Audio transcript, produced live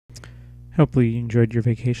Hopefully you enjoyed your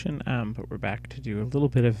vacation, but we're back to do a little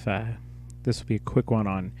bit of, this will be a quick one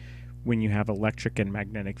on when you have electric and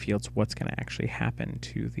magnetic fields, what's going to actually happen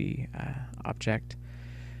to the object.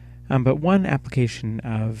 But one application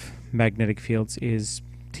of magnetic fields is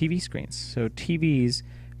TV screens. So TVs,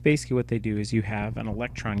 basically what they do is you have an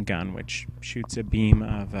electron gun which shoots a beam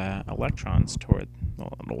of electrons toward,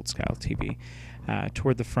 well, an old style TV,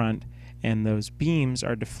 toward the front, and those beams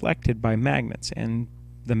are deflected by magnets, and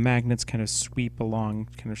the magnets kind of sweep along,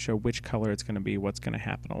 kind of show which color it's going to be, what's going to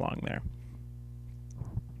happen along there.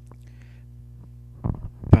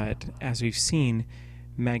 But as we've seen,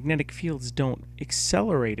 magnetic fields don't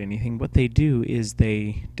accelerate anything. What they do is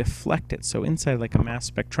they deflect it. So inside like a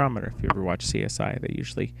mass spectrometer, if you ever watch CSI, they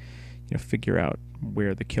usually figure out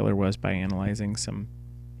where the killer was by analyzing some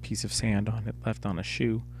piece of sand on it left on a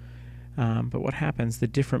shoe. But what happens, the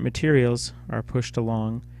different materials are pushed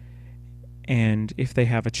along, and if they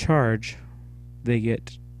have a charge, they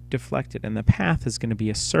get deflected, and the path is going to be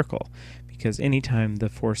a circle, because anytime the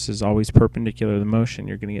force is always perpendicular to the motion,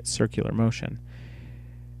 you're going to get circular motion.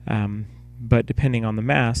 But depending on the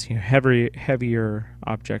mass, heavier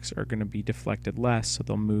objects are going to be deflected less, so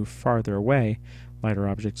they'll move farther away. Lighter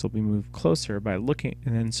objects will be moved closer by looking,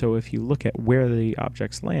 and then so if you look at where the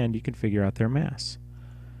objects land, you can figure out their mass.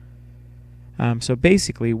 So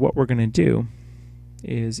basically what we're going to do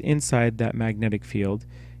is inside that magnetic field,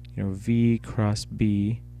 V cross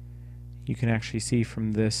B, you can actually see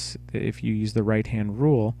from this that if you use the right-hand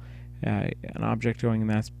rule, an object going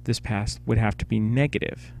in this path would have to be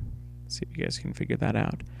negative. Let's see if you guys can figure that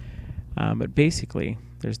out. But basically,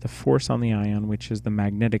 there's the force on the ion, which is the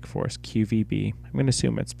magnetic force, QVB. I'm going to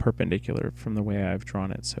assume it's perpendicular from the way I've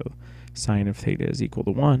drawn it, so sine of theta is equal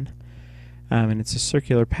to 1. And it's a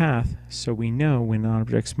circular path, so we know when an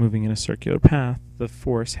object's moving in a circular path, the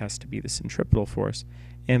force has to be the centripetal force,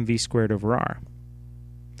 mv squared over r.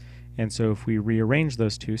 And so if we rearrange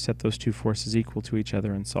those two, set those two forces equal to each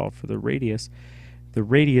other and solve for the radius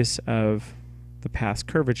of the path's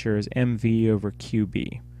curvature is mv over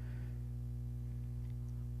qb.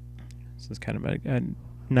 So it's kind of a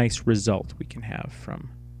nice result we can have from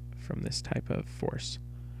this type of force.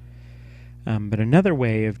 But another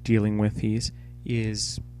way of dealing with these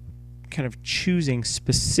is kind of choosing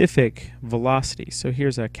specific velocities. So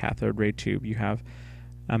here's a cathode ray tube. You have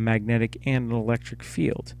a magnetic and an electric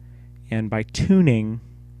field. And by tuning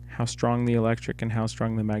how strong the electric and how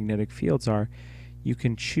strong the magnetic fields are, you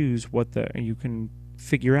can choose you can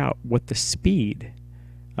figure out what the speed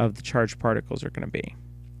of the charged particles are going to be.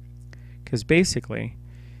 Because basically,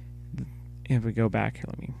 if we go back,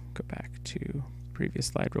 let me go back to previous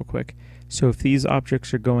slide real quick. So if these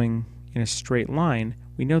objects are going in a straight line,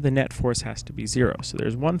 we know the net force has to be 0. So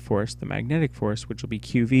there's one force, the magnetic force, which will be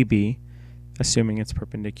QVB, assuming it's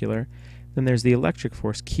perpendicular. Then there's the electric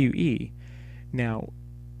force, QE. Now,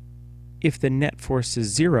 if the net force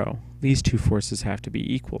is 0, these two forces have to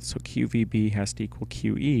be equal. So QVB has to equal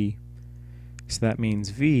QE. So that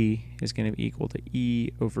means V is going to be equal to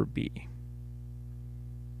E over B.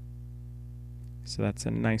 So that's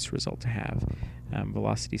a nice result to have.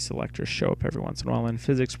 Velocity selectors show up every once in a while in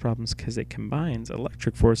physics problems because it combines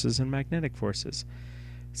electric forces and magnetic forces,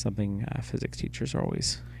 something physics teachers are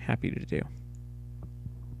always happy to do.